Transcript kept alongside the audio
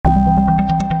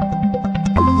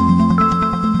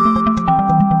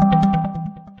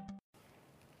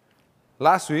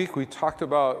Last week we talked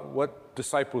about what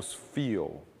disciples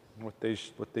feel, what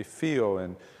they feel,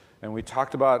 and we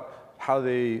talked about how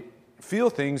they feel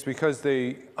things because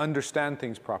they understand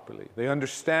things properly. They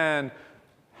understand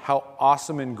how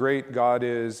awesome and great God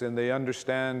is, and they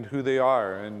understand who they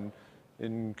are and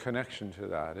in connection to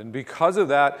that. And because of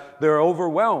that, they're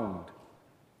overwhelmed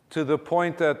to the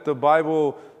point that the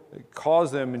Bible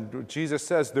calls them, and Jesus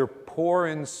says, they're poor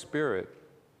in spirit.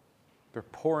 They're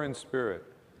poor in spirit.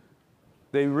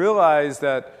 They realize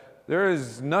that there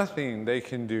is nothing they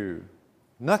can do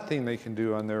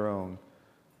on their own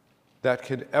that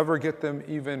could ever get them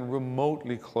even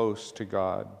remotely close to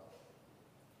God.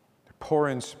 They're poor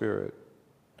in spirit.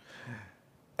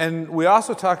 And we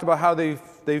also talked about how they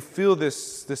feel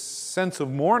this sense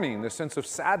of mourning, this sense of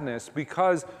sadness,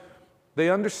 because they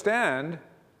understand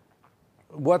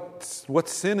what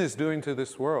sin is doing to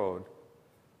this world.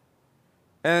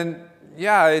 And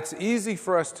yeah, it's easy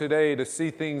for us today to see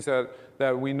things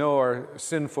that we know are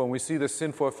sinful, and we see the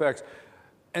sinful effects.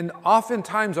 And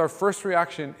oftentimes our first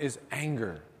reaction is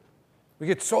anger. We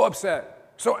get so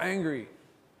upset, so angry.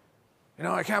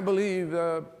 I can't believe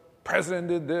the president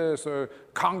did this, or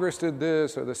Congress did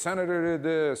this, or the senator did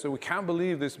this, or we can't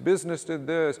believe this business did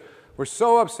this. We're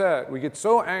so upset. We get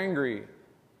so angry.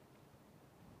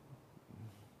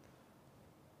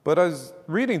 But I was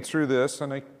reading through this,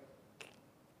 and I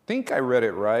think I read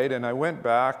it right, and I went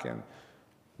back and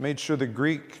made sure the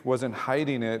Greek wasn't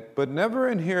hiding it, but never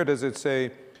in here does it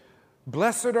say,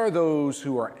 "Blessed are those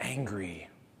who are angry."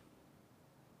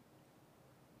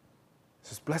 It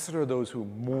says, "Blessed are those who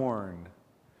mourn."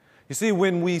 You see,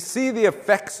 when we see the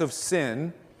effects of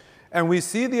sin, and we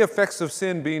see the effects of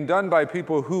sin being done by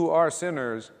people who are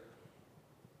sinners,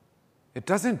 it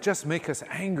doesn't just make us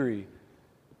angry,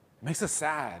 it makes us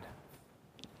sad.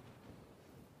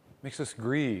 Makes us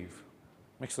grieve,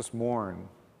 makes us mourn.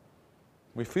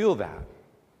 We feel that.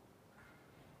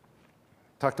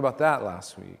 Talked about that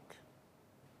last week.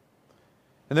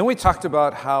 And then we talked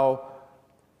about how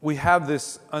we have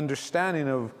this understanding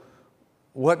of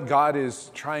what God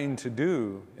is trying to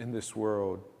do in this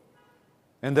world.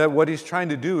 And that what He's trying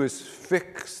to do is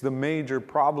fix the major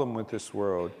problem with this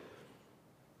world.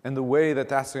 And the way that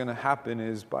that's going to happen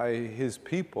is by His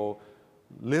people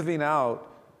living out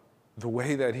the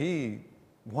way that He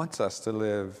wants us to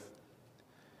live.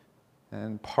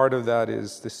 And part of that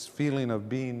is this feeling of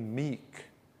being meek.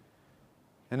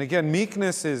 And again,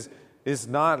 meekness is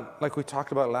not, like we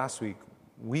talked about last week,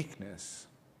 weakness.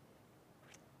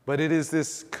 But it is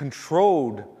this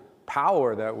controlled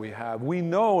power that we have. We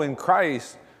know in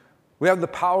Christ we have the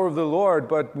power of the Lord,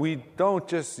 but we don't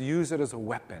just use it as a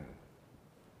weapon.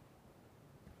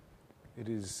 It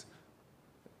is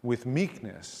with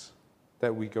meekness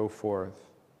that we go forth.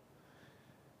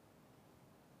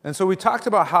 And so we talked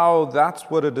about how that's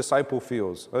what a disciple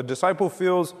feels. A disciple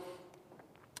feels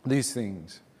these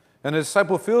things. And a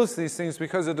disciple feels these things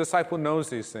because a disciple knows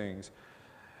these things.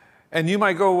 And you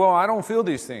might go, well, I don't feel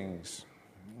these things.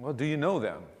 Well, do you know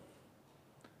them?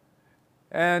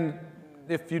 And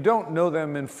if you don't know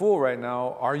them in full right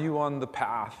now, are you on the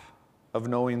path of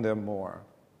knowing them more?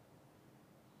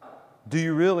 Do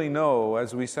you really know,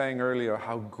 as we sang earlier,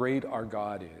 how great our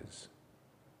God is?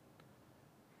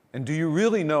 And do you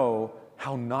really know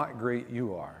how not great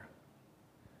you are?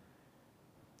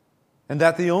 And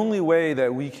that the only way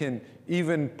that we can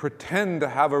even pretend to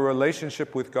have a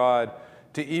relationship with God,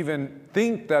 to even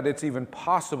think that it's even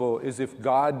possible, is if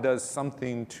God does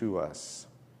something to us.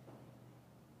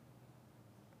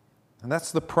 And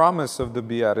that's the promise of the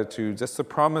Beatitudes. That's the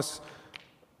promise,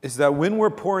 is that when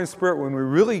we're poor in spirit, when we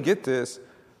really get this,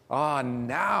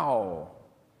 now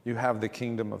you have the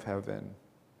kingdom of heaven.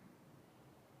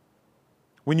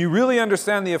 When you really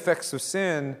understand the effects of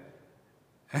sin,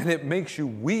 and it makes you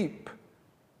weep,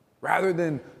 rather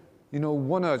than,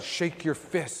 want to shake your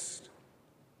fist,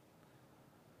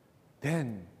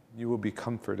 then you will be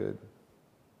comforted.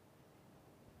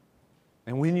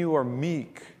 And when you are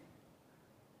meek,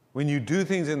 when you do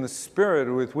things in the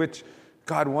spirit with which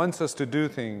God wants us to do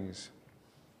things,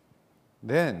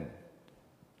 then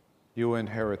you will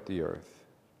inherit the earth.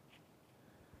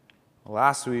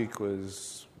 Last week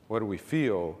was, what do we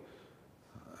feel?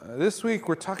 This week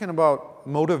we're talking about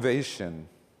motivation.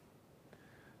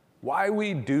 Why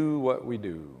we do what we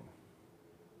do.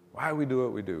 Why we do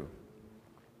what we do.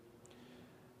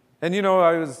 And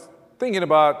I was thinking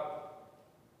about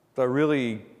the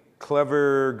really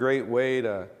clever, great way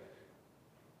to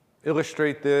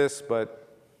illustrate this, but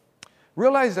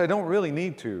realized I don't really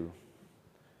need to.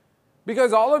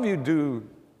 Because all of you do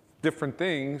different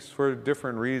things for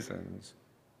different reasons.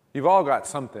 You've all got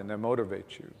something that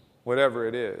motivates you, whatever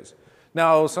it is.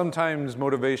 Now, sometimes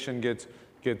motivation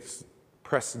gets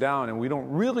pressed down, and we don't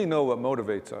really know what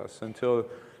motivates us until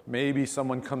maybe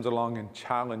someone comes along and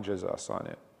challenges us on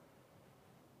it.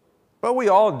 But we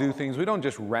all do things. We don't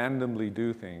just randomly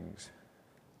do things.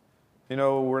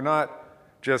 We're not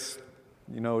just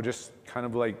kind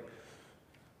of like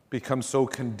become so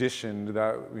conditioned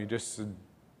that we just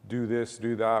do this,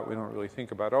 do that. We don't really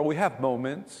think about it. Or we have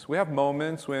moments. We have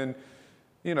moments when,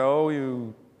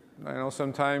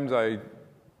 sometimes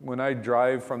when I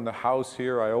drive from the house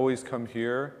here, I always come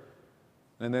here.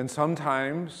 And then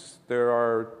sometimes there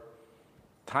are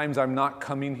times I'm not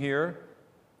coming here,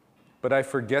 but I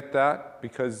forget that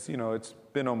because, it's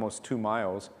been almost 2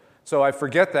 miles. So I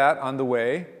forget that on the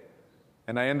way,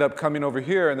 and I end up coming over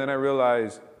here, and then I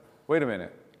realize, wait a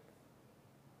minute.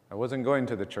 I wasn't going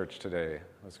to the church today.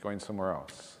 I was going somewhere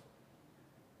else.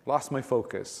 Lost my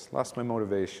focus, lost my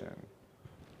motivation.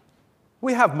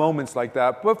 We have moments like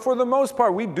that, but for the most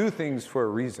part, we do things for a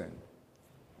reason.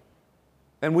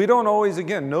 And we don't always,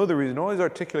 again, know the reason, always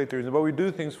articulate the reason, but we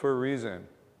do things for a reason.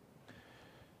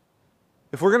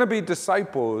 If we're going to be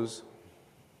disciples,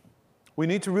 we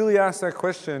need to really ask that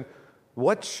question,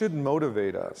 what should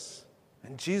motivate us?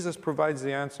 And Jesus provides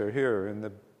the answer here in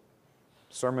the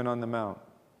Sermon on the Mount.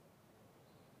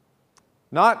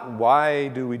 Not why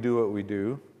do we do what we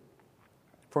do.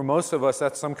 For most of us,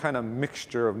 that's some kind of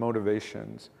mixture of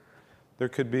motivations. There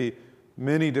could be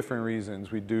many different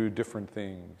reasons we do different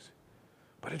things.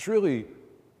 But it's really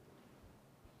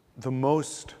the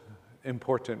most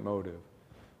important motive,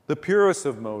 the purest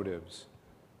of motives.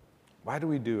 Why do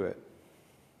we do it?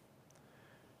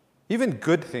 Even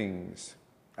good things.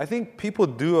 I think people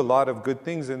do a lot of good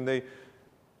things, and they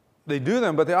do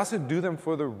them, but they also do them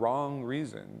for the wrong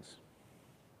reasons.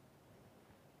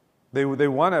 They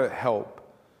want to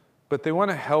help, but they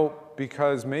want to help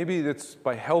because maybe it's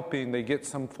by helping they get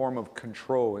some form of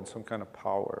control and some kind of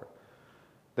power.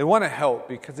 They want to help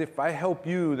because if I help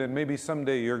you, then maybe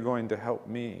someday you're going to help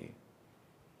me.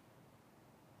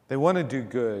 They want to do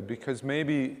good because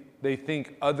maybe they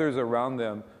think others around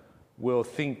them will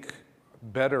think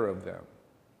better of them.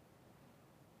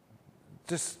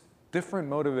 Just different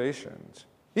motivations.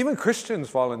 Even Christians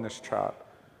fall in this trap.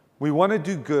 We want to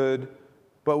do good,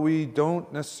 but we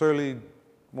don't necessarily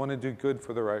want to do good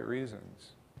for the right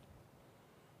reasons.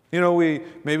 We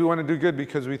maybe want to do good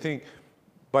because we think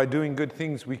by doing good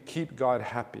things, we keep God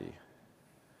happy.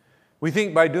 We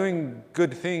think by doing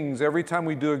good things, every time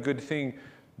we do a good thing,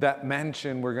 that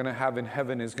mansion we're going to have in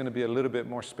heaven is going to be a little bit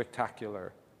more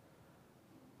spectacular.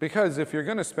 Because if you're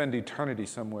going to spend eternity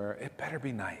somewhere, it better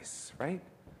be nice, right?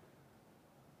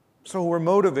 So we're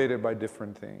motivated by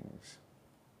different things.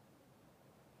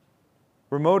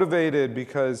 We're motivated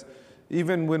because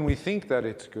even when we think that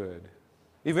it's good,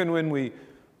 even when we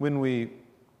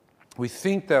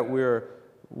think that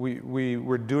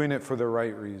we're doing it for the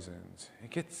right reasons,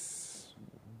 it gets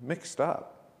mixed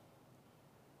up.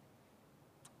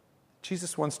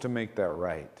 Jesus wants to make that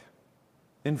right.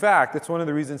 In fact, it's one of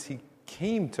the reasons he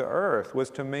came to earth, was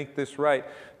to make this right,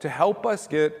 to help us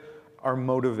get our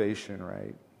motivation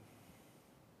right.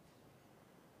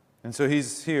 And so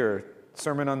he's here,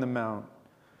 Sermon on the Mount,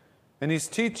 and he's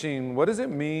teaching, what does it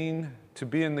mean to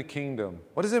be in the kingdom?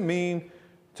 What does it mean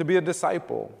to be a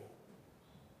disciple?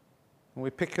 And we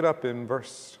pick it up in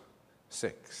verse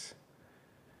 6.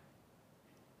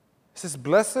 It says,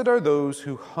 "Blessed are those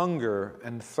who hunger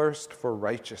and thirst for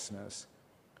righteousness,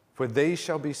 for they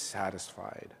shall be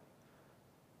satisfied.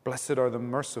 Blessed are the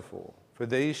merciful, for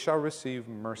they shall receive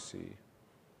mercy.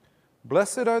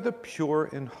 Blessed are the pure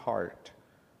in heart,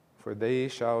 for they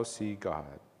shall see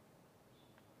God."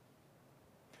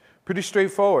 Pretty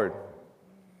straightforward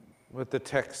what the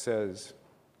text says.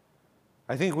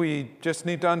 I think we just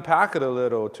need to unpack it a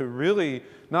little to really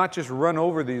not just run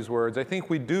over these words. I think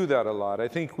we do that a lot. I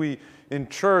think in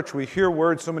church, we hear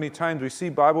words so many times, we see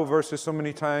Bible verses so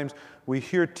many times, we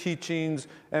hear teachings,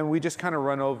 and we just kind of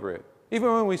run over it.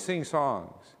 Even when we sing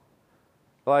songs.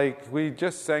 Like, we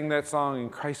just sang that song, "In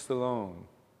Christ Alone."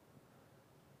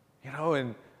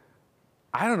 And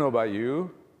I don't know about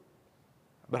you,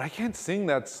 but I can't sing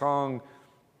that song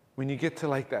when you get to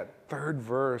like that third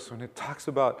verse, when it talks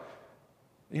about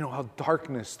how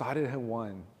darkness thought it had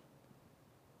won.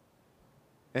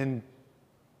 And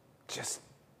just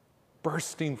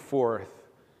bursting forth,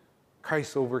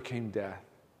 Christ overcame death.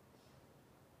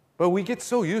 But we get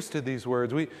so used to these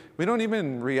words, we don't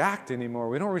even react anymore.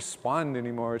 We don't respond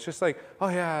anymore. It's just like, oh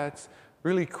yeah, it's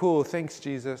really cool. Thanks,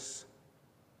 Jesus.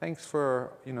 Thanks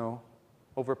for,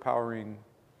 overpowering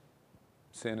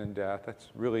sin and death. That's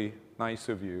really nice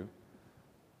of you.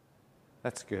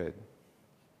 That's good.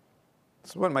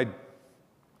 That's what my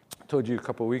told you a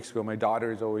couple of weeks ago, my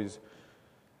daughters always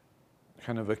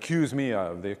kind of accuse me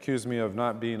of. They accuse me of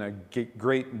not being a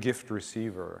great gift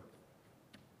receiver.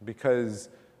 Because,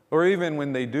 or even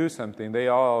when they do something, they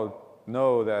all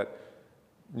know that,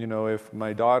 if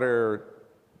my daughter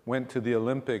went to the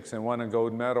Olympics and won a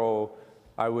gold medal,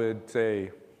 I would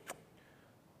say,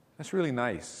 that's really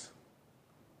nice.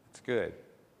 It's good,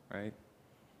 right?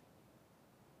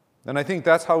 And I think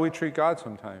that's how we treat God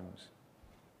sometimes.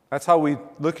 That's how we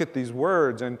look at these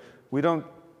words, and we don't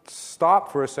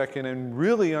stop for a second and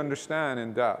really understand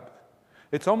in depth.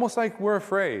 It's almost like we're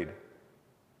afraid.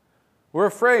 We're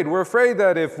afraid. We're afraid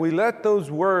that if we let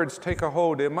those words take a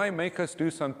hold, it might make us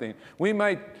do something. We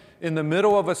might, in the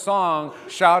middle of a song,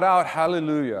 shout out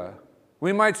hallelujah.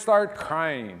 We might start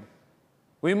crying.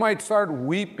 We might start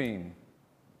weeping.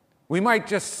 We might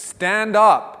just stand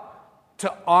up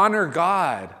to honor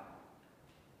God.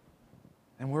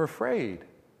 And we're afraid.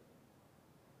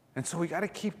 And so we got to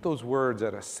keep those words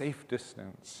at a safe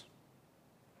distance.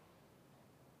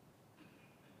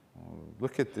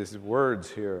 Look at these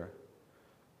words here.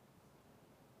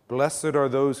 Blessed are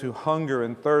those who hunger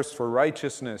and thirst for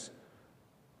righteousness.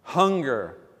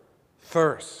 Hunger,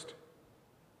 thirst.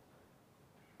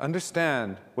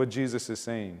 Understand what Jesus is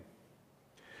saying.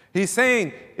 He's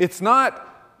saying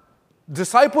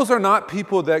disciples are not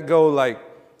people that go like,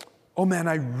 oh man,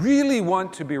 I really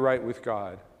want to be right with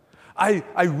God.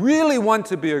 I really want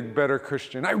to be a better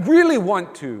Christian. I really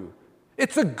want to.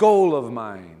 It's a goal of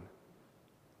mine.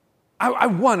 I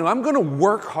want to. I'm going to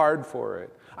work hard for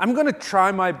it. I'm going to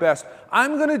try my best.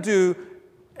 I'm going to do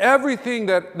everything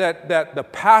that the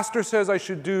pastor says I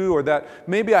should do, or that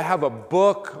maybe I have a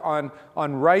book on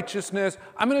righteousness.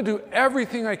 I'm going to do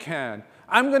everything I can.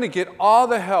 I'm going to get all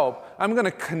the help. I'm going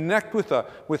to connect with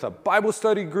a Bible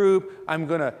study group. I'm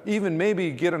going to even maybe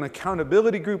get an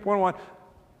accountability group one-on-one.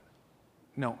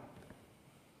 No.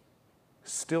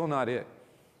 Still not it.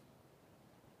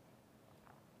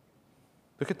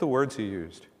 Look at the words he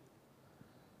used.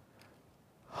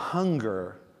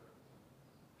 Hunger,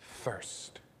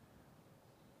 thirst.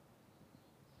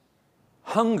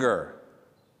 Hunger,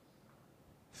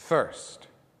 thirst.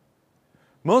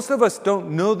 Most of us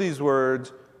don't know these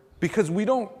words because we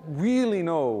don't really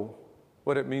know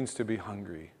what it means to be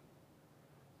hungry.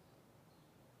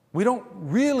 We don't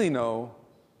really know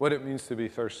what it means to be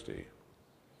thirsty.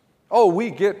 Oh,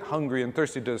 we get hungry and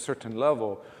thirsty to a certain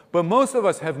level, but most of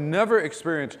us have never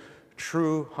experienced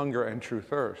true hunger and true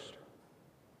thirst.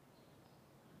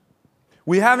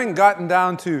 We haven't gotten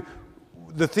down to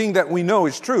the thing that we know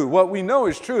is true. What we know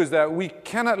is true is that we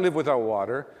cannot live without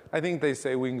water. I think they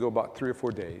say we can go about 3 or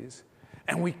 4 days.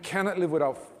 And we cannot live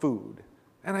without food.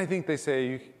 And I think they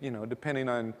say, depending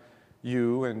on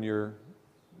you and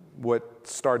what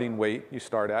starting weight you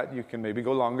start at, you can maybe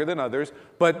go longer than others.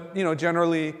 But,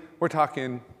 generally, we're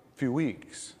talking a few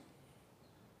weeks.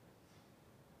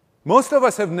 Most of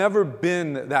us have never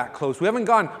been that close. We haven't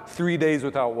gone 3 days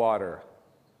without water,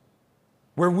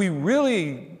 where we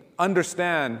really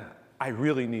understand, I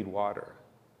really need water.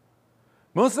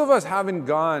 Most of us haven't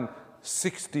gone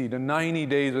 60 to 90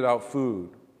 days without food,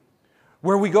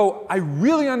 where we go, I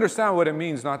really understand what it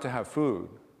means not to have food.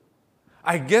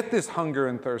 I get this hunger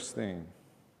and thirst thing.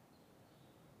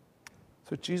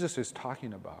 That's what Jesus is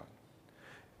talking about.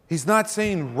 He's not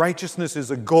saying righteousness is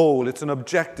a goal, it's an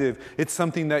objective, it's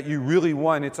something that you really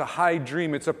want, it's a high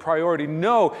dream, it's a priority.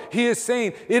 No, he is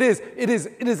saying it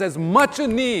is as much a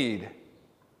need.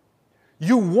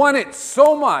 You want it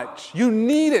so much, you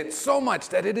need it so much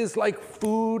that it is like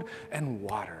food and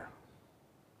water.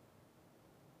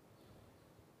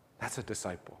 That's a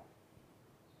disciple.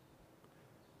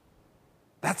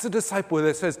 That's a disciple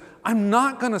that says, I'm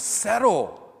not going to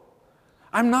settle.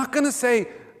 I'm not going to say,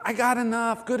 I got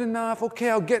enough, good enough, okay,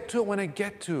 I'll get to it when I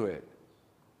get to it.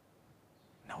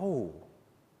 No.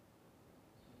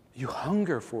 You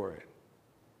hunger for it.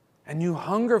 And you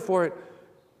hunger for it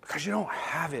because you don't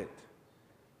have it.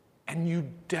 And you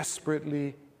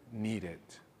desperately need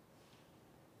it.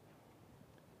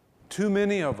 Too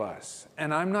many of us,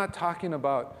 and I'm not talking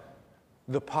about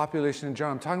the population in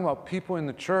general, I'm talking about people in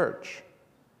the church.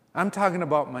 I'm talking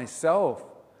about myself.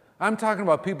 I'm talking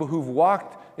about people who've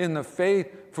walked in the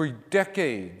faith for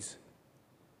decades.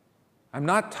 I'm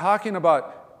not talking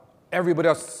about everybody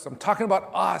else. I'm talking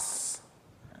about us.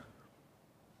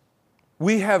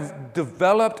 We have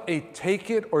developed a take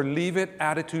it or leave it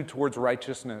attitude towards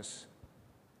righteousness.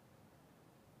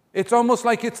 It's almost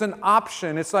like it's an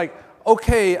option. It's like,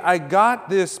 okay, I got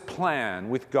this plan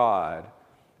with God.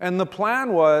 And the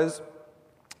plan was,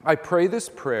 I pray this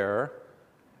prayer,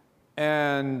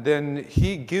 and then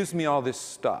He gives me all this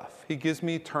stuff. He gives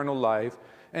me eternal life,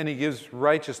 and He gives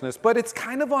righteousness, but it's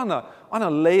kind of on a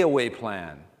layaway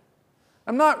plan.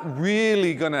 I'm not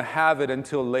really going to have it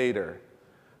until later.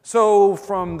 So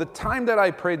from the time that I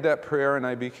prayed that prayer and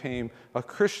I became a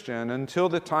Christian until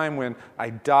the time when I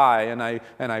die and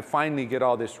I finally get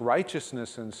all this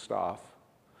righteousness and stuff,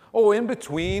 in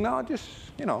between, I'll just,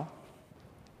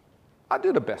 I'll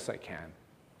do the best I can.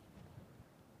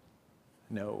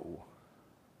 No.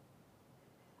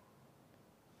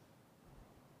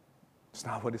 It's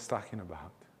not what it's talking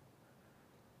about.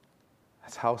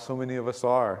 That's how so many of us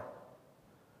are.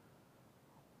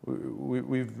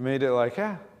 We've made it like,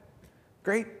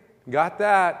 great, got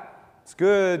that, it's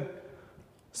good.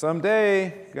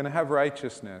 Someday, going to have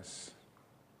righteousness.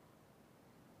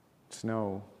 It's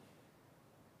no.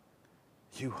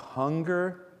 You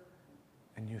hunger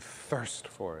and you thirst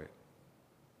for it.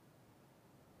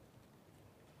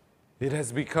 It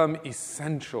has become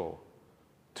essential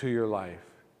to your life.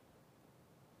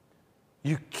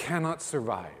 You cannot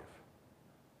survive.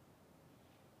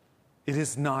 It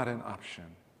is not an option.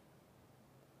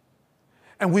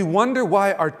 And we wonder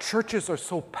why our churches are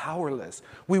so powerless.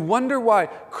 We wonder why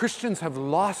Christians have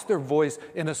lost their voice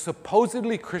in a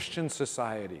supposedly Christian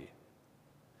society.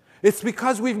 It's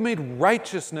because we've made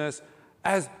righteousness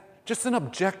as just an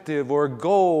objective or a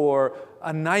goal or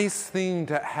a nice thing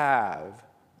to have.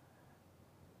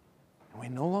 And we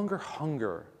no longer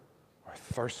hunger or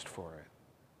thirst for it.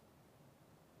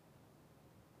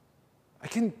 I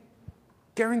can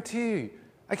guarantee you,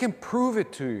 I can prove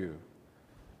it to you.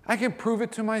 I can prove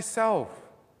it to myself.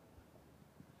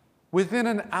 Within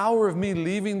an hour of me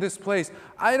leaving this place,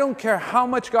 I don't care how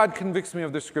much God convicts me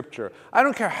of the Scripture. I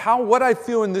don't care what I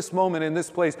feel in this moment, in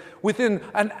this place. Within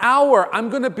an hour, I'm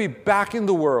going to be back in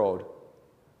the world.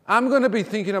 I'm going to be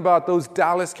thinking about those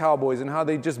Dallas Cowboys and how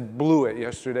they just blew it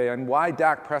yesterday and why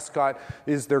Dak Prescott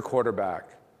is their quarterback.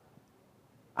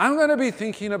 I'm going to be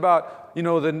thinking about,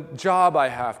 the job I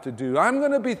have to do. I'm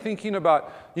going to be thinking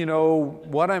about,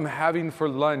 what I'm having for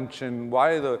lunch and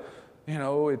why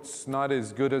it's not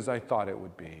as good as I thought it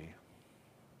would be.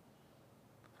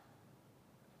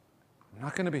 I'm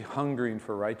not going to be hungering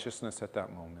for righteousness at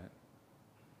that moment.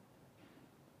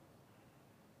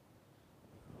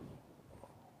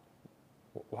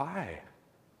 Why?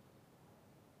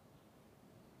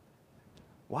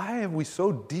 Why have we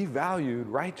so devalued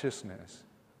righteousness?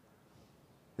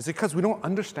 Is it because we don't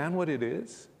understand what it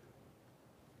is?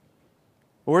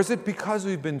 Or is it because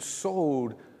we've been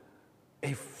sold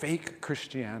a fake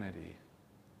Christianity?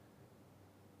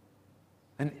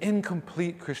 An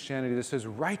incomplete Christianity that says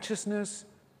righteousness,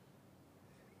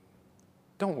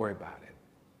 don't worry about it.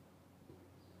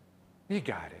 You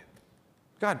got it.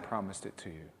 God promised it to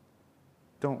you.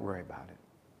 Don't worry about it.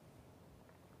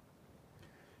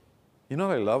 You know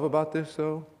what I love about this,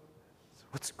 though?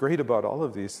 What's great about all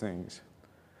of these things?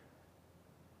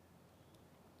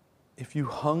 If you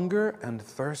hunger and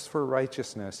thirst for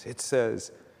righteousness, it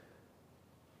says,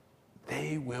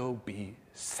 they will be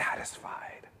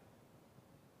satisfied.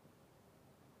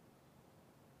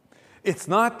 It's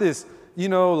not this,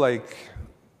 I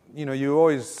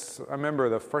remember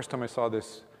the first time I saw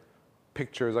this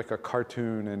picture, it was like a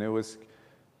cartoon, and it was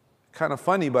kind of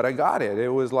funny, but I got it. It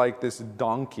was like this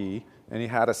donkey, and he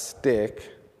had a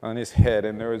stick on his head,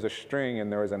 and there was a string,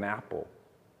 and there was an apple.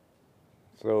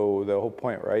 So the whole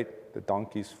point, right? The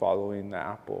donkey's following the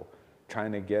apple,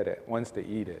 trying to get it, wants to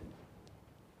eat it.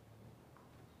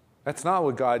 That's not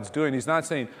what God's doing. He's not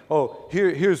saying,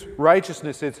 here's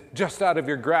righteousness. It's just out of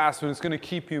your grasp, and it's going to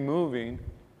keep you moving.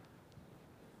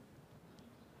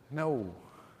 No.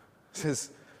 He says,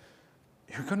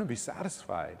 you're going to be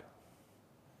satisfied.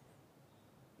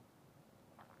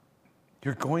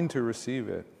 You're going to receive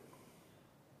it.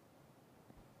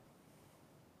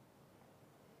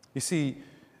 You see,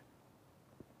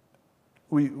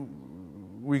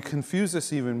 we confuse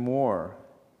this even more.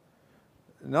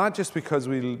 Not just because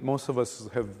most of us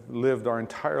have lived our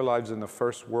entire lives in the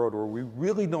first world where we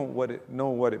really don't know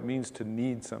what it means to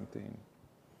need something.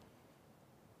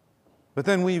 But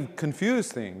then we've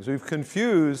confused things. We've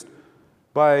confused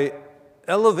by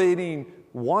elevating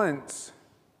wants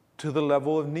to the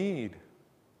level of need.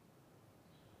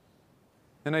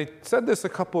 And I said this a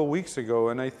couple of weeks ago,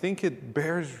 and I think it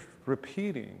bears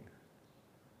repeating.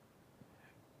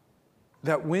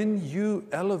 That when you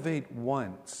elevate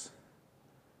wants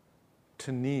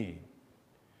to need,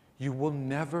 you will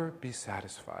never be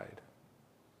satisfied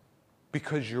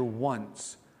because your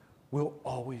wants will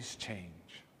always change.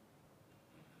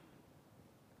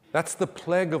 That's the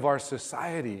plague of our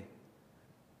society.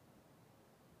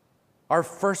 Our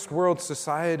first world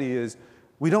society is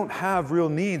we don't have real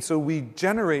needs, so we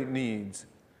generate needs.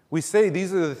 We say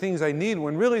these are the things I need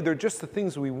when really they're just the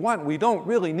things we want. We don't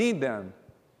really need them.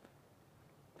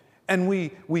 And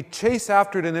we chase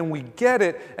after it and then we get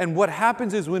it. And what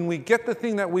happens is when we get the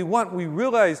thing that we want, we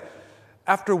realize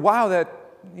after a while that,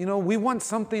 we want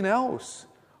something else.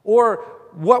 Or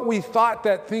what we thought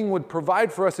that thing would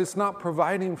provide for us, it's not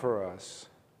providing for us.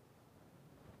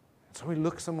 So we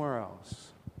look somewhere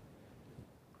else.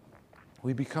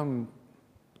 We become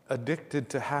addicted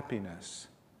to happiness,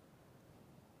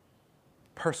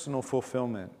 personal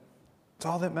fulfillment. It's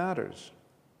all that matters.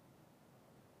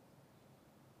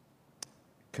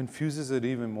 Confuses it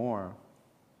even more.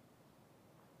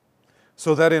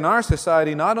 So that in our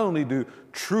society, not only do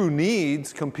true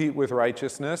needs compete with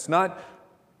righteousness, not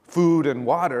food and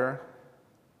water,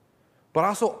 but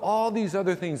also all these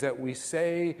other things that we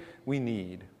say we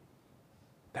need,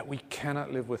 that we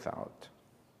cannot live without.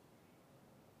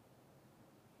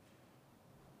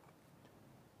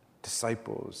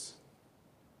 Disciples,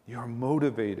 you are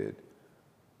motivated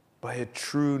by a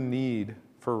true need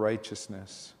for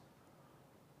righteousness.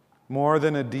 More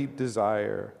than a deep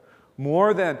desire,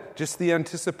 more than just the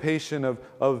anticipation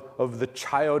of the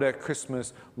child at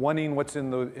Christmas wanting what's in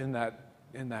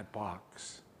that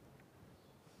box.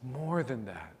 More than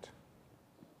that.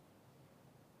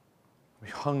 We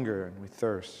hunger and we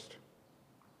thirst.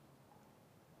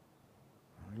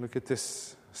 Look at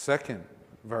this second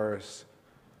verse.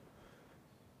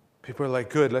 People are like,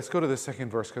 good, let's go to the second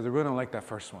verse because I really don't like that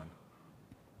first one.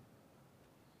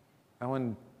 That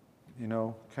one,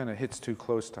 kind of hits too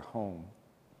close to home.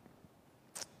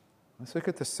 Let's look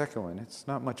at the second one. It's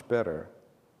not much better.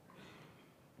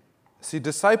 See,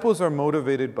 disciples are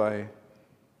motivated by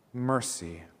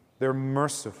mercy. They're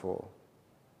merciful.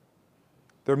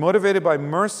 They're motivated by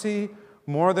mercy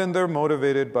more than they're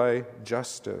motivated by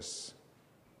justice.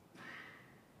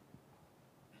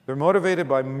 They're motivated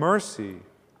by mercy.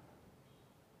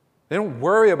 They don't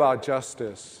worry about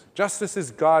justice. Justice is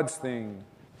God's thing.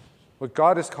 What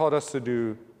God has called us to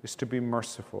do is to be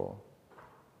merciful.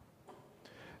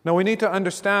 Now we need to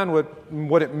understand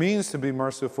what it means to be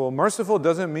merciful. Merciful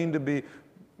doesn't mean to be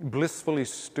blissfully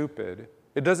stupid.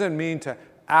 It doesn't mean to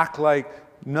act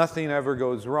like nothing ever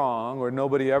goes wrong or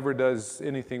nobody ever does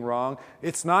anything wrong.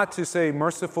 It's not to say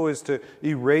merciful is to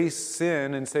erase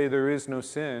sin and say there is no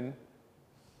sin.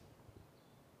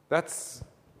 That's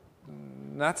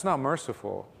not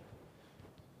merciful.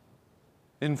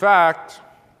 In fact,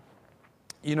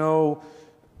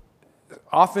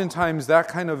 oftentimes that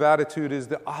kind of attitude is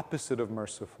the opposite of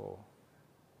merciful.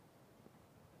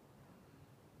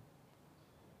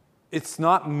 It's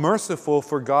not merciful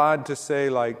for God to say,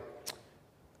 like,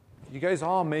 you guys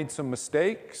all made some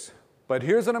mistakes, but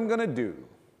here's what I'm going to do.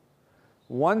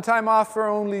 One-time offer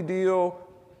only deal,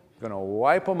 I'm going to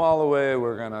wipe them all away,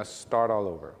 we're going to start all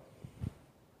over.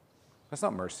 That's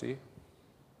not mercy.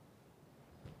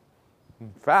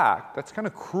 In fact, that's kind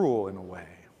of cruel in a way.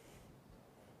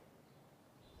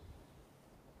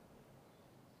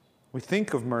 We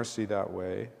think of mercy that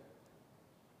way.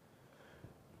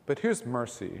 But here's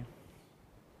mercy.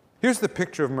 Here's the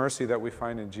picture of mercy that we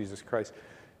find in Jesus Christ.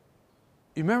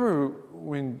 You remember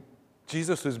when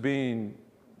Jesus was being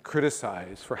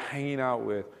criticized for hanging out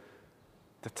with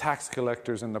the tax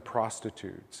collectors and the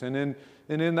prostitutes. And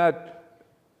in that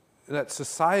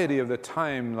society of the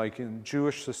time, like in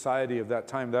Jewish society of that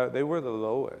time, they were the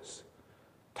lowest.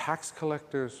 Tax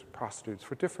collectors, prostitutes,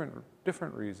 for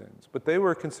different reasons. But they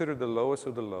were considered the lowest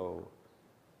of the low.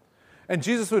 And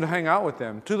Jesus would hang out with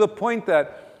them to the point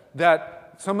that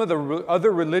some of the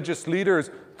other religious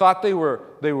leaders thought they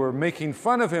were making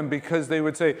fun of him because they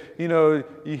would say,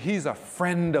 he's a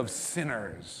friend of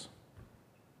sinners.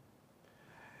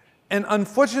 And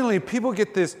unfortunately, people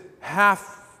get this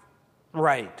half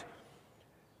right.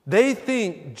 They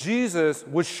think Jesus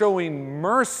was showing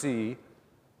mercy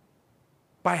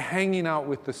by hanging out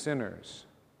with the sinners.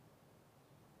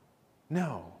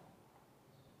 No.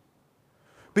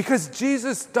 Because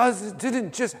Jesus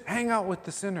didn't just hang out with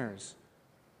the sinners.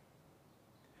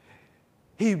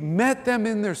 He met them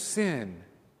in their sin.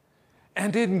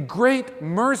 And in great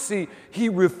mercy, he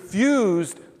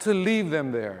refused to leave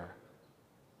them there.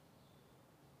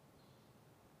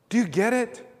 Do you get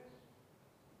it?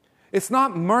 It's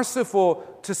not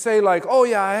merciful to say like, oh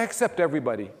yeah, I accept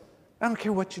everybody. I don't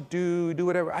care what you do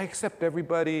whatever. I accept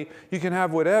everybody. You can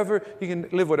have whatever, you can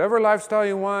live whatever lifestyle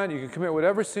you want, you can commit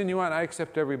whatever sin you want, I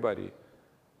accept everybody.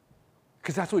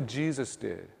 Because that's what Jesus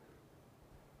did.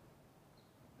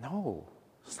 No,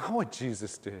 it's not what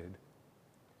Jesus did.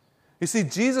 You see,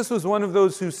 Jesus was one of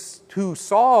those who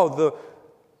saw the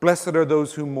blessed are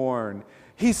those who mourn.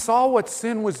 He saw what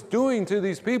sin was doing to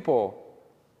these people.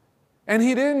 And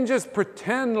he didn't just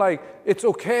pretend like it's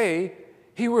okay.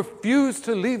 He refused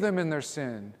to leave them in their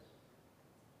sin.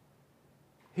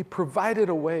 He provided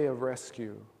a way of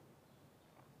rescue.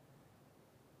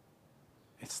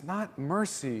 It's not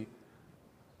mercy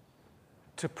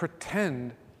to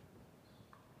pretend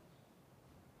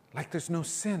like there's no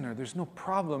sin or there's no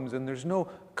problems and there's no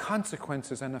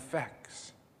consequences and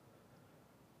effects.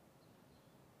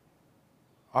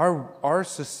 Our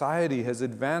society has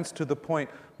advanced to the point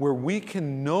where we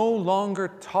can no longer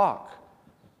talk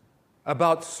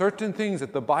about certain things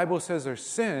that the Bible says are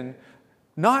sin,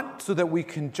 not so that we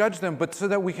can judge them, but so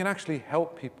that we can actually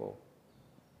help people.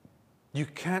 You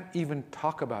can't even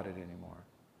talk about it anymore.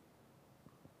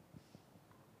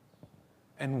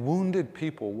 And wounded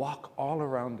people walk all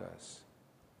around us,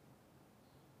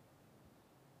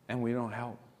 and we don't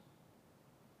help.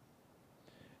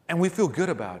 And we feel good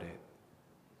about it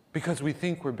because we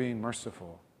think we're being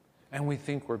merciful and we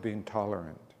think we're being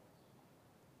tolerant.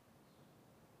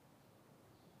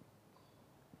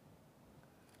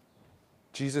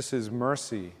 Jesus'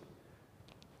 mercy,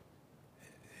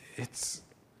 it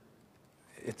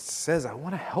says, I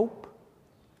want to help.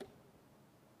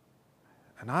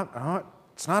 And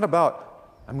it's not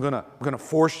about, I'm going to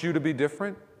force you to be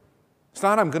different. It's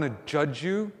not, I'm going to judge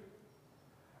you.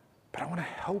 But I want to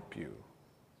help you.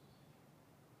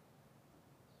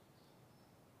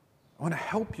 I want to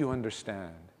help you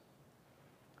understand.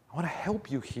 I want to help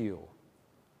you heal.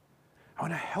 I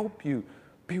want to help you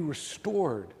be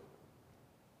restored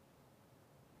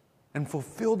and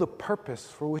fulfill the purpose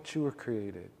for which you were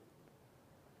created.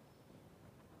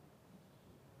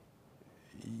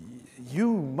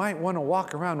 You might want to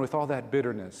walk around with all that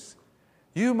bitterness.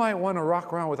 You might want to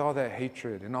walk around with all that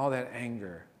hatred and all that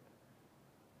anger.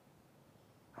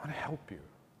 I want to help you.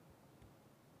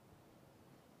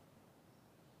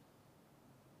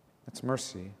 That's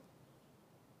mercy.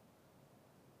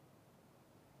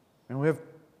 And we have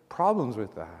problems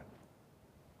with that.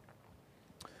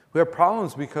 We have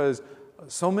problems because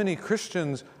so many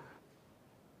Christians,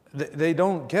 they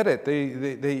don't get it.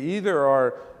 They either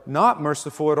are not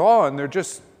merciful at all and they're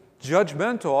just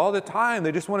judgmental all the time.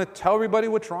 They just want to tell everybody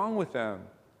what's wrong with them.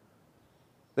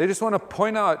 They just want to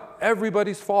point out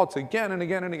everybody's faults again and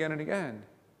again and again and again.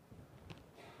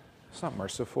 It's not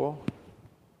merciful.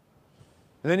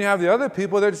 And then you have the other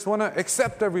people that just want to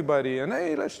accept everybody and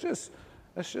hey, let's just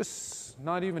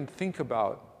not even think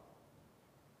about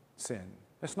sin.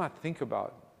 Let's not think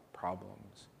about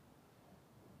problems.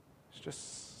 Let's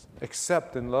just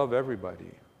accept and love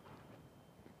everybody.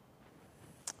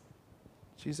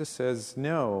 Jesus says,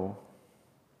 no.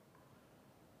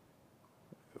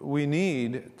 We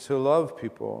need to love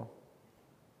people.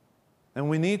 And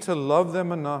we need to love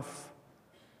them enough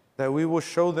that we will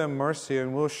show them mercy,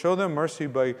 and we'll show them mercy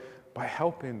by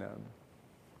helping them.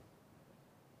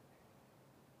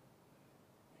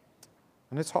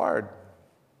 And it's hard.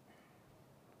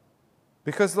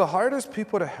 Because the hardest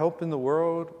people to help in the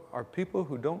world are people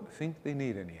who don't think they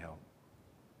need any help.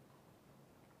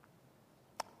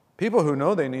 People who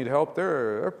know they need help,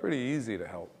 they're pretty easy to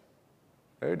help.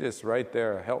 They're just right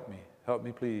there, help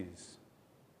me please.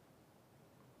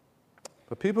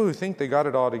 But people who think they got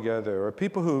it all together, or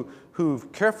people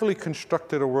who've carefully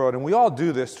constructed a world, and we all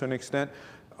do this to an extent,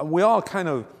 we all kind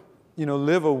of,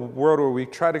 live a world where we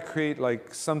try to create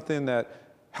like something that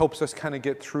helps us kind of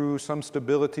get through, some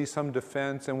stability, some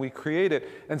defense, and we create it.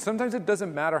 And sometimes it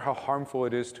doesn't matter how harmful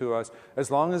it is to us,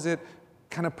 as long as it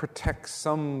kind of protects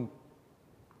some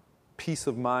peace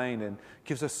of mind and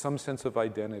gives us some sense of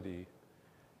identity.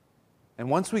 And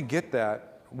once we get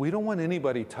that, we don't want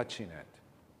anybody touching it.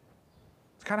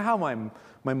 It's kind of how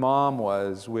my mom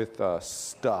was with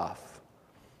stuff.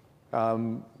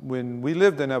 When we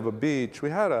lived in Ewa Beach, we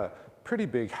had a pretty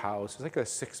big house. It was like a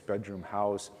 6-bedroom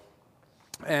house.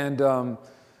 And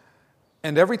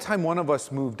every time one of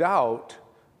us moved out,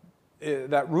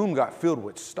 that room got filled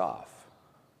with stuff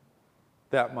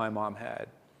that my mom had.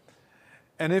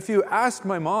 And if you asked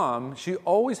my mom, she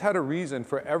always had a reason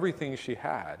for everything she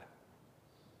had.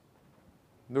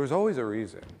 There was always a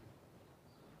reason.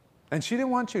 And she didn't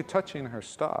want you touching her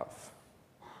stuff,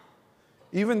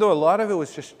 even though a lot of it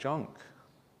was just junk.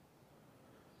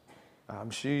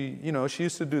 She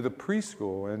used to do the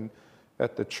preschool and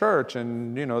at the church,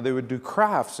 and they would do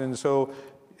crafts, and so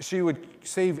she would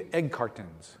save egg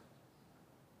cartons.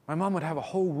 My mom would have a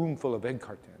whole room full of egg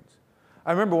cartons.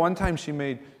 I remember one time she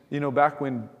made, back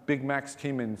when Big Macs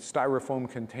came in styrofoam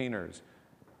containers,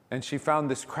 and she found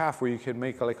this craft where you could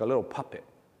make like a little puppet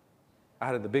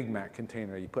out of the Big Mac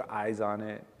container. You put eyes on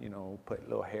it, put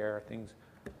little hair, things.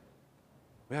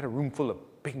 We had a room full of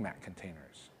Big Mac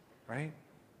containers, right?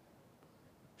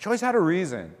 She always had a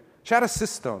reason. She had a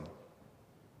system.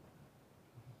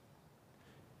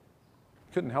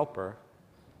 Couldn't help her.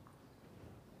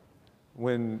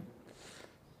 When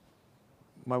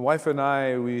my wife and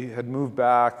I, we had moved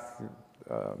back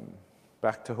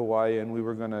to Hawaii, and we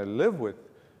were going to live with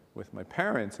my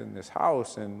parents in this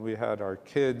house, and we had our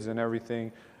kids and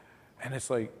everything. And it's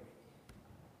like,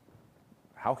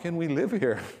 how can we live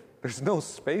here? There's no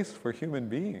space for human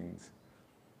beings.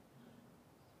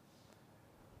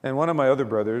 And one of my other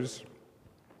brothers,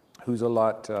 who's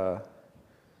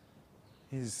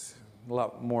he's a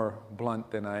lot more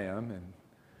blunt than I am, and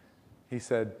he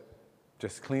said,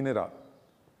 just clean it up.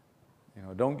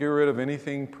 Don't get rid of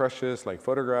anything precious like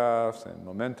photographs and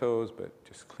mementos, but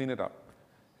just clean it up.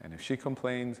 And if she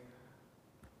complains,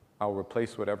 I'll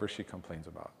replace whatever she complains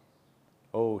about.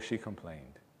 Oh, she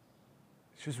complained.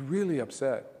 She was really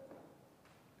upset.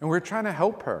 And we're trying to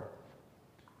help her.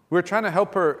 We're trying to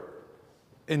help her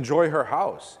enjoy her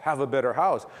house, have a better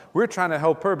house. We're trying to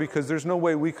help her because there's no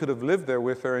way we could have lived there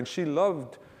with her, and she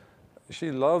loves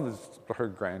her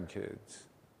grandkids.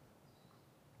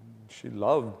 She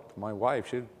loved my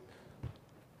wife.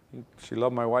 She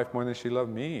loved my wife more than she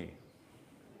loved me.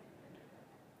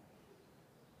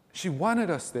 She wanted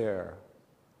us there.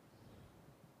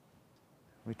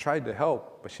 We tried to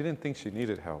help, but she didn't think she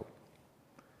needed help.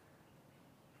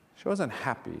 She wasn't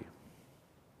happy.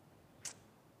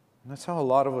 And that's how a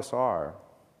lot of us are.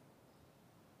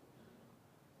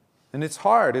 And it's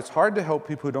hard. It's hard to help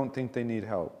people who don't think they need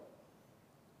help.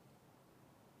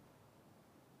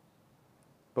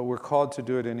 But we're called to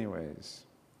do it anyways.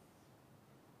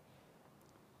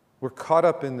 We're caught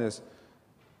up in this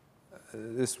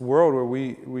world where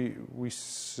we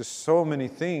so many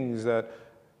things that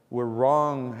where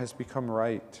wrong has become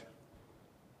right.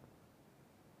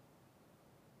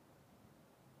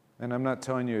 And I'm not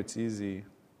telling you it's easy,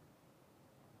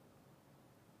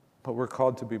 but we're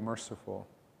called to be merciful.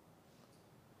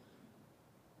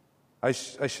 I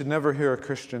should never hear a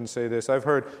Christian say this.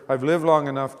 I've lived long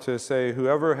enough to say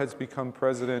whoever has become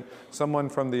president, someone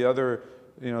from the other,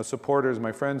 supporters,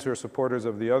 my friends who are supporters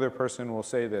of the other person will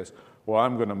say this, well,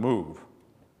 I'm going to move.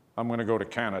 I'm going to go to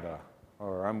Canada,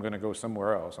 or I'm going to go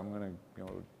somewhere else. I'm going to,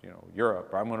 Europe,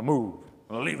 or I'm going to move.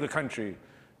 I'm going to leave the country.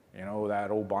 That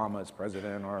Obama's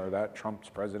president or that Trump's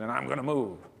president, I'm going to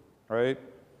move, right?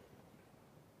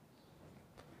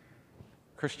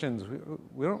 Christians,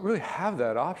 we don't really have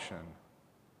that option.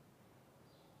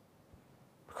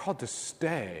 We're called to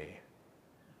stay.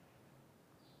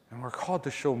 And we're called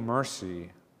to show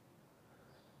mercy,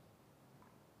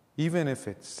 even if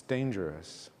it's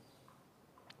dangerous.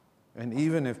 And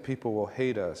even if people will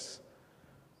hate us,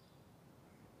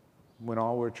 when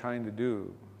all we're trying to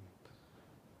do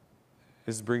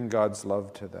is bring God's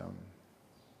love to them.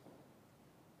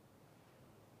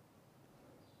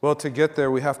 Well, to get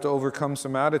there, we have to overcome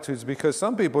some attitudes, because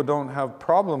some people don't have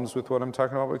problems with what I'm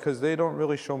talking about because they don't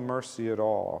really show mercy at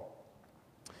all.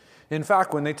 In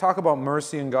fact, when they talk about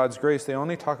mercy and God's grace, they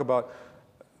only talk about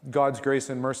God's grace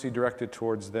and mercy directed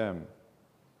towards them.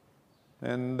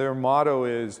 And their motto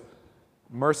is,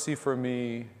 mercy for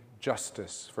me,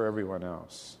 justice for everyone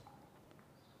else.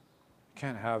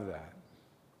 Can't have that.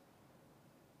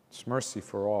 It's mercy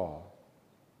for all.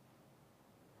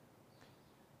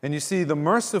 And you see, the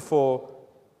merciful,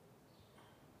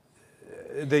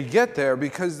 they get there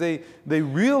because they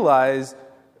realize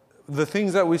the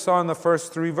things that we saw in the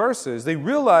first 3 verses. They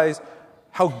realize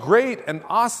how great and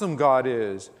awesome God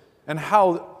is, and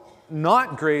how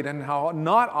not great and how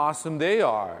not awesome they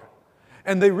are.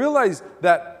 And they realize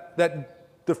that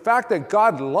the fact that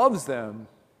God loves them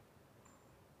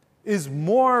is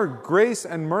more grace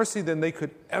and mercy than they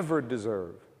could ever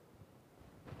deserve.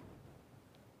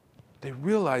 They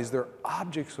realize they're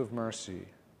objects of mercy.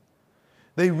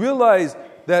 They realize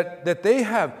that they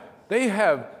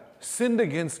have sinned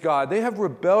against God. They have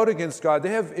rebelled against God.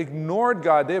 They have ignored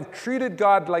God. They have treated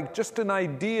God like just an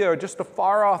idea or just a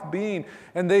far-off being.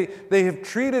 And they have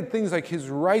treated things like His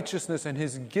righteousness and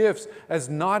His gifts as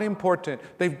not important.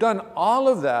 They've done all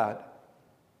of that.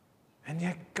 And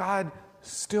yet God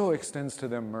still extends to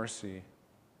them mercy.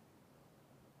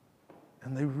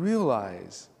 And they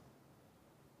realize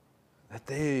that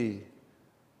they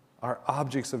are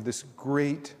objects of this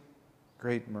great,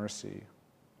 great mercy.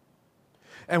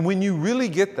 And when you really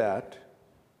get that,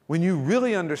 when you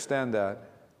really understand that,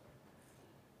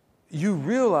 you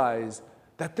realize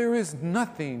that there is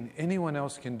nothing anyone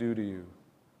else can do to you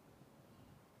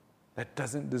that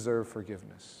doesn't deserve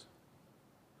forgiveness.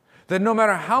 That no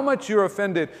matter how much you're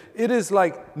offended, it is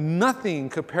like nothing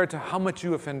compared to how much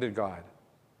you offended God.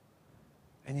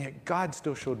 And yet God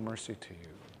still showed mercy to you.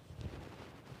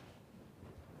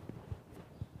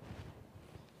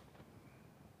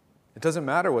 It doesn't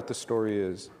matter what the story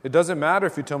is. It doesn't matter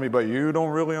if you tell me, but you don't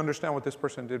really understand what this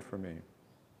person did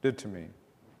to me.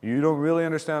 You don't really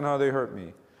understand how they hurt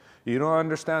me. You don't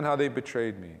understand how they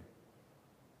betrayed me.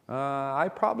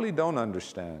 I probably don't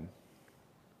understand.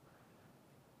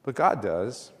 But God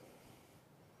does.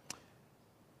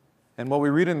 And what we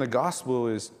read in the gospel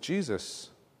is Jesus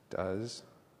does.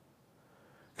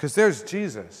 Because there's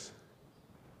Jesus.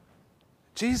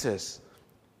 Jesus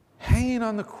hanging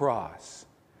on the cross.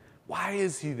 Why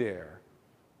is he there?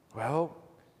 Well,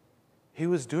 he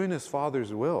was doing his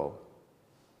Father's will.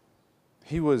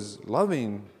 He was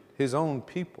loving his own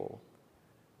people.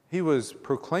 He was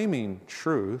proclaiming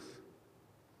truth.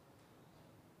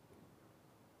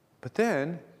 But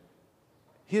then,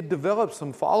 he had developed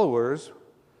some followers,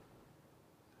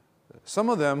 some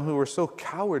of them who were so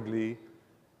cowardly,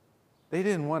 they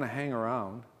didn't want to hang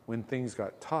around when things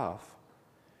got tough,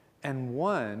 and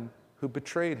one who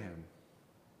betrayed him.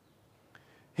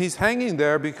 He's hanging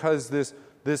there because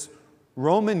this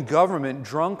Roman government,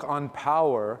 drunk on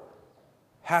power,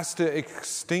 has to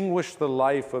extinguish the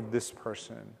life of this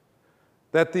person.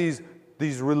 That these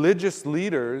religious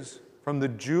leaders from the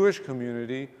Jewish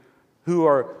community who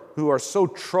are so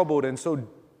troubled and so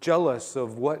jealous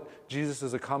of what Jesus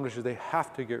has accomplished, they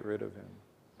have to get rid of him.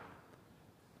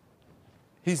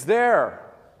 He's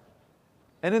there.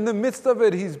 And in the midst of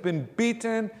it, he's been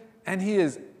beaten, and he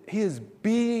is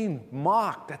being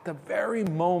mocked at the very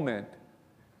moment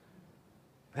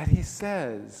that he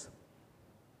says,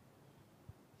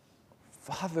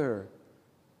 Father,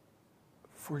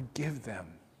 forgive them.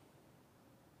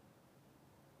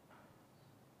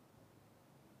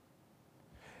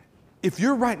 If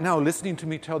you're right now listening to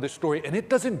me tell this story and it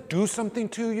doesn't do something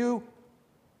to you,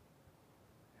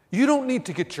 you don't need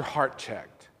to get your heart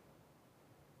checked.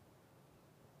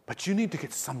 But you need to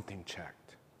get something checked.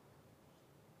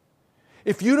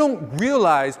 If you don't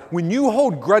realize when you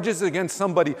hold grudges against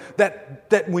somebody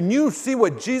that when you see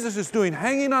what Jesus is doing,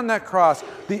 hanging on that cross,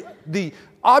 the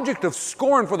object of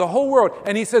scorn for the whole world,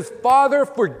 and he says, Father,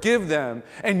 forgive them,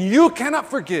 and you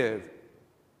cannot forgive,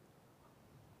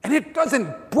 and it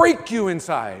doesn't break you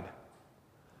inside,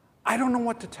 I don't know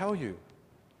what to tell you.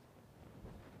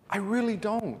 I really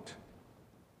don't.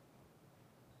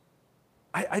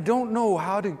 I don't know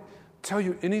how to tell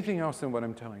you anything else than what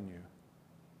I'm telling you.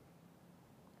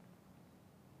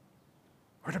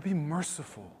 Or to be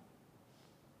merciful.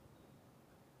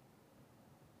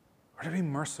 Or to be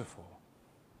merciful.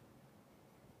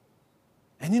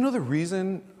 And you know the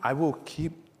reason I will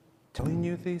keep telling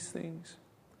you these things?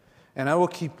 And I will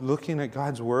keep looking at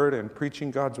God's Word and preaching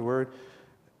God's Word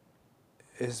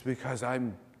is because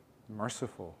I'm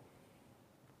merciful.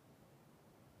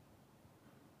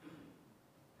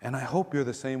 And I hope you're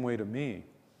the same way to me.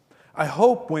 I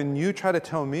hope when you try to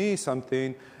tell me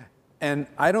something and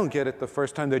I don't get it the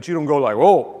first time, that you don't go like,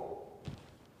 oh,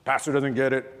 pastor doesn't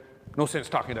get it. No sense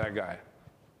talking to that guy.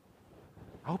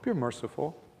 I hope you're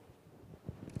merciful.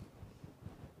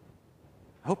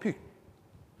 I hope you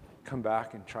come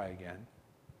back and try again.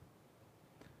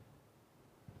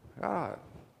 God,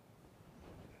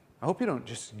 I hope you don't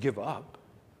just give up.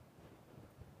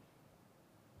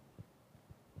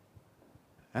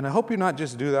 And I hope you not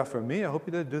just do that for me, I hope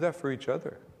you do that for each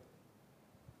other.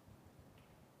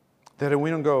 That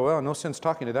we don't go, well, no sense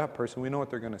talking to that person, we know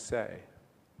what they're going to say.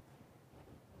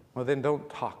 Well, then don't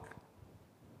talk.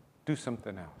 Do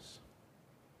something else.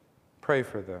 Pray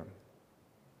for them.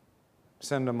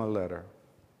 Send them a letter.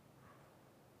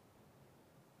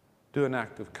 Do an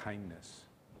act of kindness.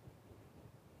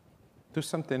 Do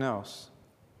something else.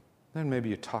 Then maybe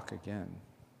you talk again.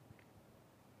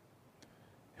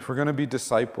 If we're going to be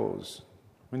disciples,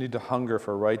 we need to hunger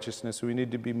for righteousness. We need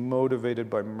to be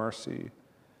motivated by mercy.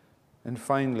 And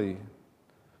finally,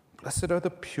 blessed are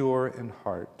the pure in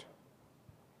heart.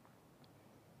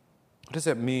 What does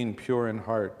that mean, pure in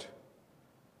heart?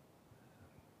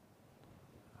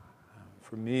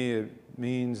 For me, it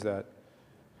means that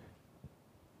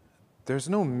there's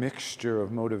no mixture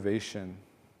of motivation.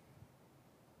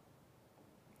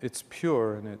 It's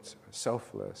pure and it's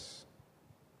selfless.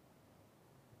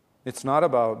 It's not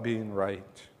about being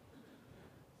right.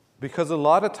 Because a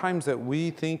lot of times that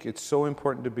we think it's so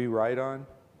important to be right on,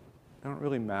 they don't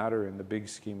really matter in the big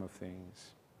scheme of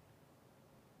things.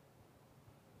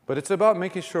 But it's about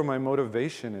making sure my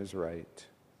motivation is right.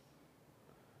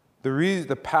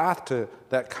 The path to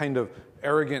that kind of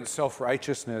arrogant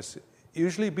self-righteousness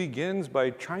usually begins by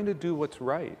trying to do what's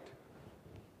right.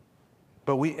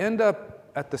 But we end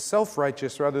up at the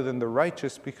self-righteous rather than the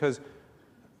righteous because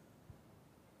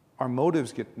our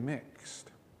motives get mixed.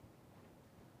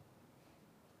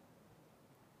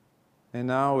 And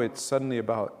now it's suddenly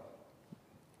about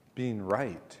being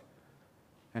right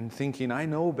and thinking, I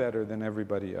know better than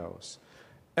everybody else.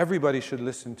 Everybody should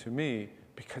listen to me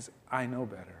because I know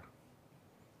better.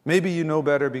 Maybe you know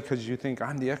better because you think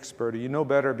I'm the expert, or you know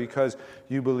better because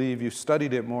you believe you've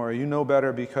studied it more, or you know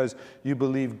better because you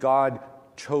believe God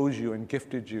chose you and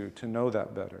gifted you to know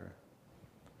that better.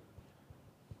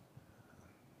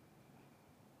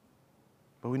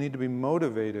 But we need to be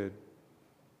motivated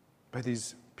by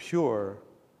these pure,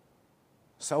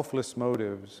 selfless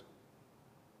motives.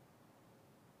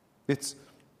 It's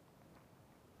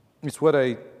what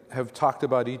I have talked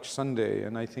about each Sunday,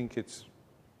 and I think it's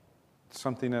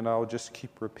something that I'll just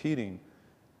keep repeating.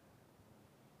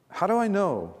 How do I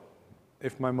know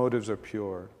if my motives are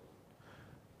pure?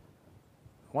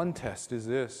 One test is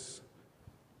this.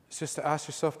 It's just to ask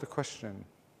yourself the question,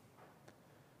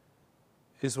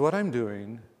 is what I'm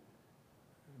doing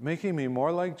making me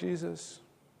more like Jesus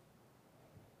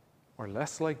or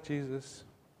less like Jesus?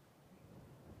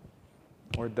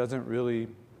 Or it doesn't really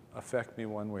affect me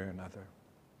one way or another?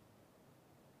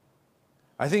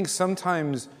 I think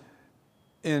sometimes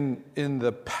in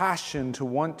the passion to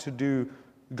want to do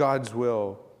God's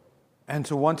will and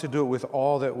to want to do it with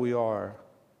all that we are,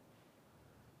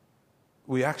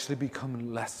 we actually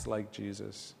become less like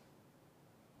Jesus.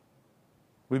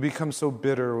 We become so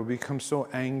bitter, we become so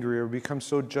angry, we become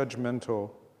so judgmental.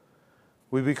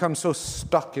 We become so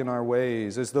stuck in our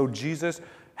ways, as though Jesus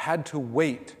had to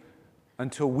wait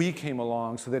until we came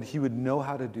along so that he would know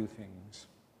how to do things.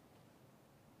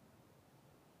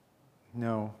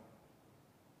 No.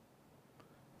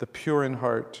 The pure in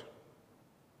heart,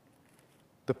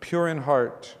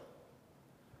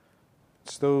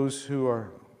 it's those who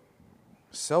are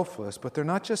selfless, but they're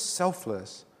not just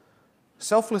selfless.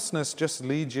 Selflessness just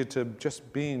leads you to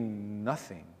just being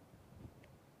nothing.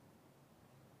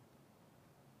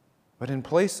 But in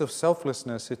place of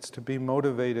selflessness, it's to be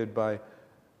motivated by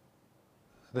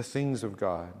the things of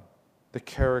God, the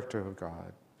character of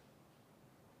God.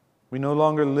 We no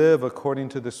longer live according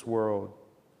to this world.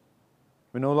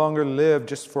 We no longer live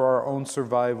just for our own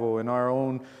survival and our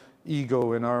own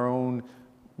ego and our own,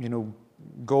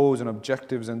 goals and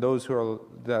objectives and those who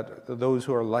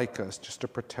are like us, just to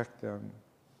protect them.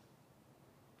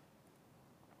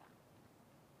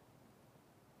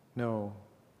 No.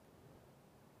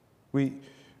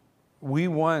 We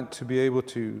want to be able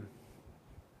to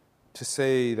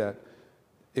say that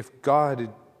if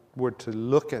God were to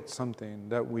look at something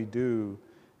that we do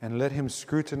and let him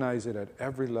scrutinize it at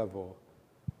every level,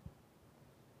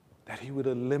 that he would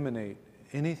eliminate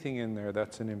anything in there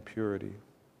that's an impurity.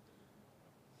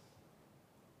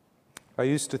 I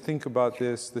used to think about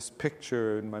this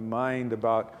picture in my mind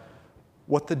about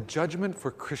what the judgment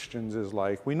for Christians is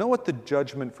like. We know what the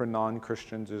judgment for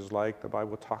non-Christians is like. The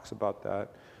Bible talks about that.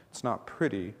 It's not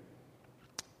pretty.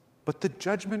 But the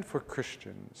judgment for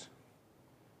Christians,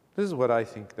 this is what I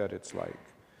think that it's like.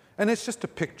 And it's just a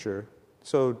picture,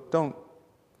 so don't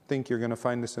think you're going to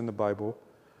find this in the Bible.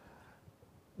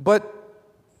 But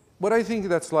what I think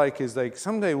that's like is like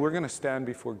someday we're going to stand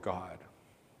before God.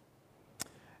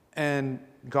 And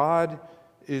God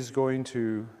is going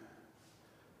to,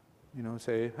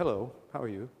 say, hello, how are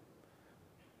you?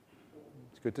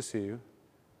 It's good to see you.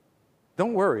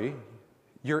 Don't worry,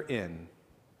 you're in,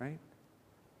 right?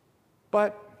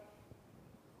 But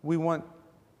we want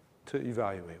to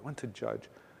evaluate, want to judge.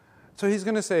 So he's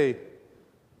going to say,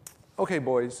 okay,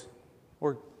 boys,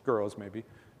 or girls maybe,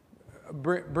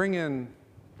 bring in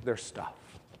their stuff.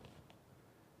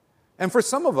 And for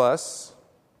some of us,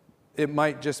 it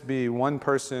might just be one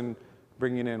person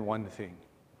bringing in one thing,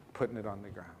 putting it on the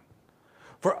ground.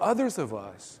 For others of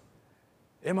us,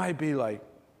 it might be like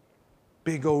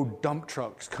big old dump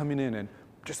trucks coming in and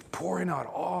just pouring out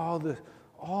all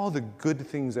the good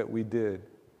things that we did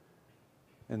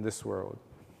in this world.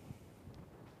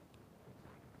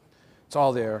 It's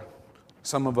all there.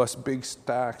 Some of us big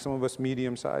stacks, some of us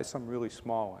medium sized, some really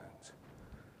small ones.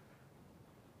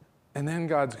 And then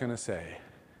God's going to say,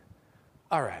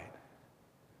 all right,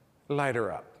 light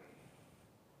her up.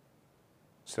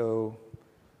 So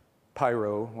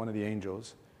Pyro, one of the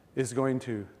angels, is going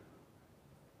to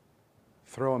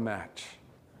throw a match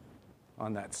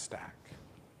on that stack.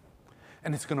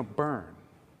 And it's going to burn.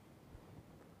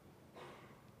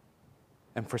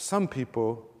 And for some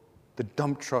people, the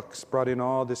dump trucks brought in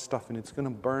all this stuff and it's going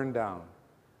to burn down.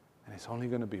 And it's only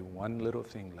going to be one little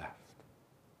thing left.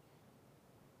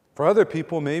 For other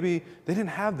people, maybe they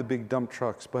didn't have the big dump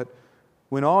trucks, but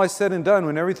when all is said and done,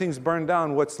 when everything's burned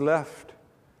down, what's left?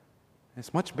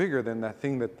 It's much bigger than that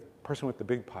thing that the person with the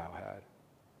big pile had.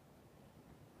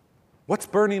 What's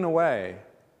burning away?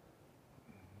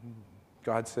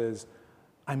 God says,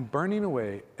 I'm burning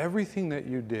away everything that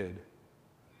you did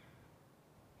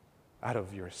out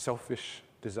of your selfish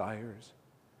desires,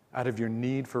 out of your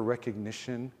need for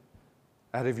recognition,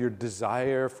 out of your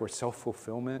desire for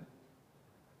self-fulfillment.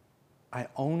 I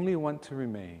only want to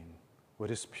remain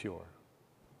what is pure.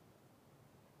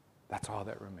 That's all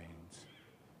that remains.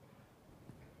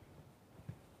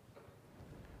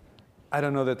 I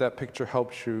don't know that that picture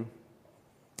helps you.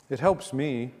 It helps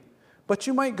me. But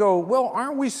you might go, well,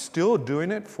 aren't we still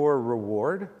doing it for a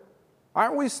reward?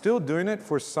 Aren't we still doing it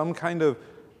for some kind of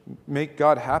make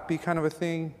God happy kind of a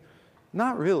thing?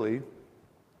 Not really.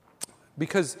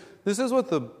 Because this is what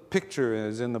the picture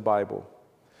is in the Bible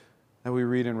that we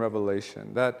read in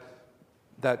Revelation,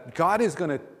 that God is going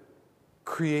to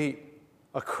create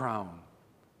a crown.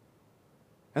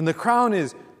 And the crown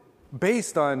is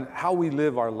based on how we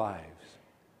live our lives.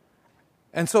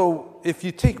 And so if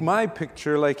you take my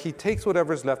picture, like he takes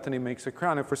whatever's left and he makes a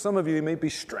crown. And for some of you, he may be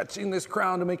stretching this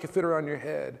crown to make it fit around your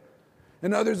head.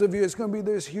 And others of you, it's going to be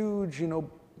this huge,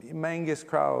 humongous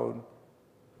crowd.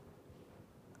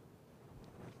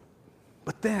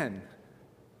 But then,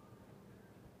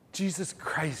 Jesus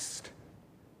Christ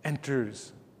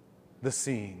enters the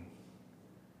scene.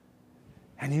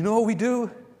 And you know what we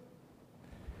do?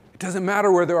 It doesn't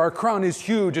matter whether our crown is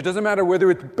huge. It doesn't matter whether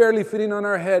it's barely fitting on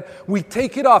our head. We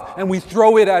take it off and we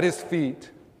throw it at his feet.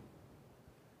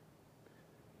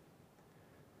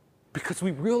 Because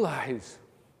we realize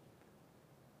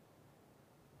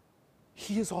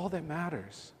he is all that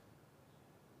matters.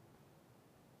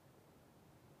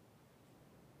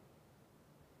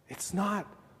 It's not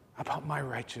about my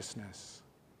righteousness.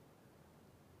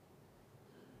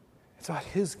 It's about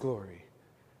his glory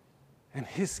and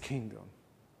his kingdom.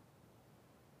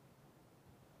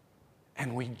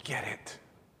 And we get it.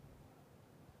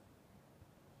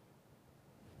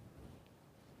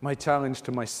 My challenge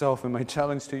to myself and my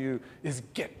challenge to you is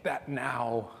get that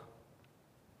now.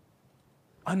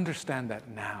 Understand that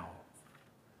now.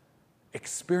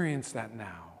 Experience that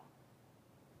now.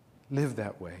 Live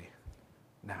that way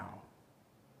now.